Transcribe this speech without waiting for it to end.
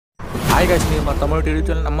Hi guys நம்ம Tamil TV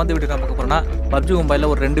channel நம்ம இந்த வீடியோ பார்க்க போறோம்னா PUBG மொபைல்ல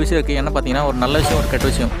ஒரு ரெண்டு விஷயம் இருக்கு. என்ன பார்த்தீங்கன்னா ஒரு நல்ல விஷயம் ஒரு கெட்ட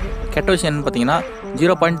விஷயம். கெட்ட விஷயம் என்ன பார்த்தீங்கன்னா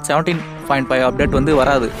 0.17.5 அப்டேட் வந்து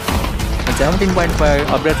வராது. 17.5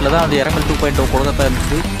 அப்டேட்ல தான் அந்த இறங்கல் 2.0 கொடுக்கறதா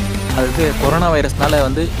இருந்துச்சு. அதுக்கு கொரோனா வைரஸ்னால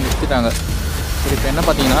வந்து நிறுத்திட்டாங்க. இதுக்கு என்ன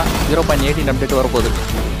பார்த்தீங்கன்னா 0.18 அப்டேட் வரப்போகுது.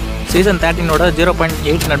 சீசன் 13ஓட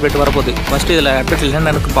 0.18 அப்டேட் வரப்போகுது. ஃபர்ஸ்ட் இதில் அப்டேட்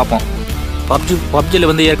என்னென்னு எனக்கு பார்ப்போம். பப்ஜியில்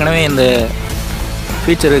வந்து ஏற்கனவே இந்த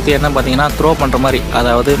ஃபீச்சர் இருக்குது. என்ன பார்த்தீங்கன்னா த்ரோ பண்ணுற மாதிரி,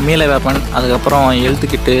 அதாவது மீள வேப்பன், அதுக்கப்புறம் ஹெல்த்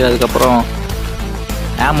கிட்டு, அதுக்கப்புறம்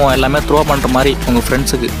ஆமோ எல்லாமே த்ரோ பண்ணுற மாதிரி உங்கள்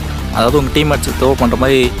ஃப்ரெண்ட்ஸுக்கு, அதாவது உங்கள் டீம்மேட்ஸுக்கு த்ரோ பண்ணுற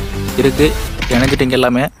மாதிரி இருக்குது. எனர்ஜெட்டிக்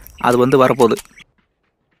எல்லாமே அது வந்து வரப்போகுது.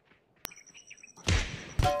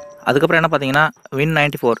 அதுக்கப்புறம் என்ன பார்த்தீங்கன்னா வின்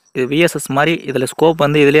 94 இது VSS மாதிரி. இதில் ஸ்கோப்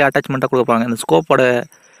வந்து இதிலே அட்டாச்மெண்ட்டாக கொடுப்பாங்க. இந்த ஸ்கோப்போட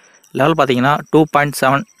லெவல் பார்த்தீங்கன்னா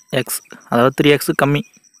 2.7x, அதாவது 3x கம்மி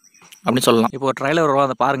அப்படின்னு சொல்லலாம். இப்போ ஒரு ட்ரைலர் வரும்,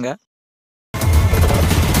 அதை பாருங்கள்.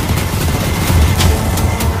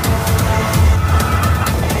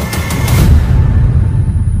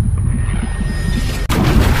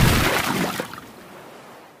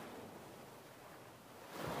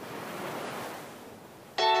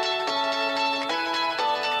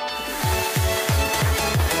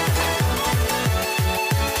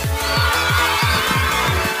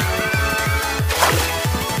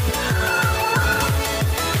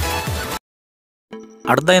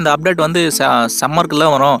 அடுத்த இந்த அப்டேட் வந்து சம்மருக்குள்ள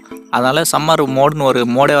வரும். அதனால் சம்மர் மோடுன்னு ஒரு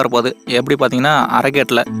மோடே வரப்போகுது. எப்படி பார்த்தீங்கன்னா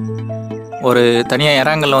அரகேட்டில் ஒரு தனியாக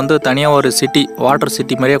இறங்கலில் வந்து தனியாக ஒரு சிட்டி, வாட்டர்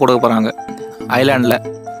சிட்டி மாதிரியே கொடுக்க போகிறாங்க ஐலாண்டில்.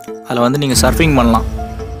 அதில் வந்து நீங்கள் சர்ஃபிங் பண்ணலாம்.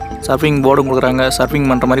 சர்ஃபிங் போர்டும் கொடுக்குறாங்க, சர்ஃபிங்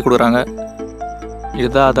பண்ணுற மாதிரி கொடுக்குறாங்க.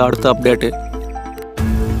 இதுதான் அது அடுத்த அப்டேட்டு.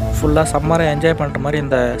 ஃபுல்லாக சம்மரை என்ஜாய் பண்ணுற மாதிரி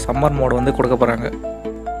இந்த சம்மர் மோடு வந்து கொடுக்க போகிறாங்க.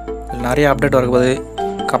 இதில் நிறைய அப்டேட் வரப்போகுது.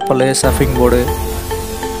 கப்பல், சர்ஃபிங் போர்டு,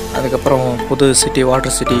 அதுக்கப்புறம் புது சிட்டி,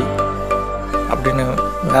 வாட்டர் சிட்டி அப்படின்னு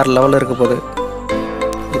வேறு லெவலில் இருக்க போகுது.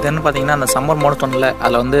 இது என்ன பார்த்தீங்கன்னா அந்த சம்மர் மோடு சொன்னல,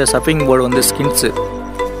 அதில் வந்து சர்ஃபிங் போர்டு வந்து ஸ்கின்ஸு,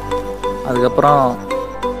 அதுக்கப்புறம்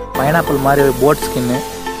பைனாப்பிள் மாதிரி ஒரு போட் ஸ்கின்னு,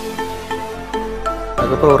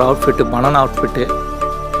 அதுக்கப்புறம் ஒரு அவுட்ஃபிட்டு, பனானா அவுட்ஃபிட்டு,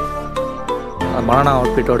 அந்த பனானா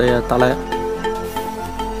அவுட்ஃபிட்டோடைய தலை.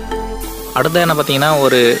 அடுத்து என்ன பார்த்தீங்கன்னா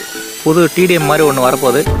ஒரு புது TDM மாதிரி ஒன்று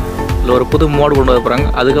வரப்போகுது. இல்லை ஒரு புது மோடு கொண்டு வர போகிறாங்க.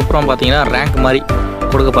 அதுக்கப்புறம் பார்த்தீங்கன்னா ரேங்க் மாதிரி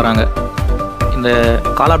கொடுக்க போகிறாங்க. இந்த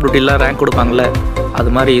கால் ஆஃப் டியூட்டிலாம் ரேங்க் கொடுப்பாங்கள்ல, அது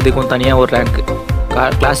மாதிரி இதுக்கும் தனியாக ஒரு ரேங்க்கு,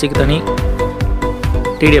 கிளாசிக்கு தனி,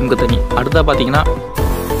 TDMக்கு தனி. அடுத்தா பார்த்தீங்கன்னா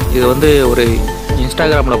இது வந்து ஒரு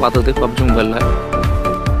இன்ஸ்டாகிராமில் பார்த்தது PUBG மொபைலில்.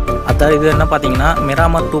 அதான் இது என்ன பார்த்தீங்கன்னா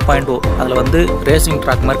மிராமர் 2.0, அதில் வந்து ரேசிங்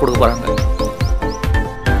ட்ராக் மாதிரி கொடுக்க போகிறாங்க.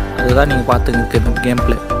 அதுதான் நீங்கள் பார்த்துங்க இந்த கேம்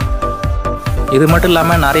பிளே. இது மட்டும்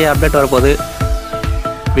இல்லாமல் நிறைய அப்டேட் வரப்போகுது.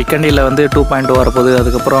 வீக்கெண்டில் வந்து 2.0 வரப்போகுது.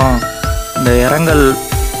 அதுக்கப்புறம் இந்த இறங்கல்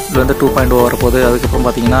வந்து 2.0 வரப்போகுது. அதுக்கப்புறம்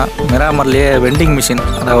பார்த்தீங்கன்னா மிராமர்லேயே வெண்டிங் மிஷின்,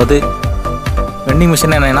 அதாவது வெண்டிங்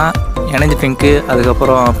மிஷின் என்னென்னா எனர்ஜி ட்ரிங்க்கு,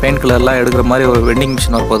 அதுக்கப்புறம் பெயின் கில்லர்லாம் எடுக்கிற மாதிரி ஒரு வெண்டிங்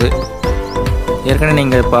மிஷின் வரப்போகுது. ஏற்கனவே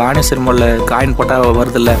நீங்கள் இப்போ ஆனிசர் மோடில் காயின் போட்டால்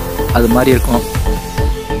வருதில்ல, அது மாதிரி இருக்கும்.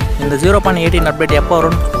 இந்த 0.18 அப்டேட் எப்போ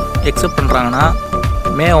வரும்னு எக்ஸெப்ட் பண்ணுறாங்கன்னா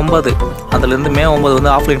May 9, அதுலேருந்து May 9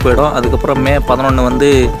 வந்து ஆஃப்லைன் போயிடும். அதுக்கப்புறம் May 11 வந்து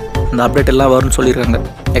இந்த அப்டேட் எல்லாம் வரும்னு சொல்லியிருக்காங்க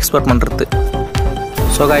எக்ஸ்பெக்ட் பண்ணுறது.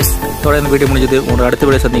 ஸோ கைஸ், இதோட இந்த வீடியோ முடிஞ்சது. உங்களோட அடுத்த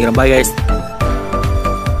வீடியோ சந்திக்கிறேன். Bye guys.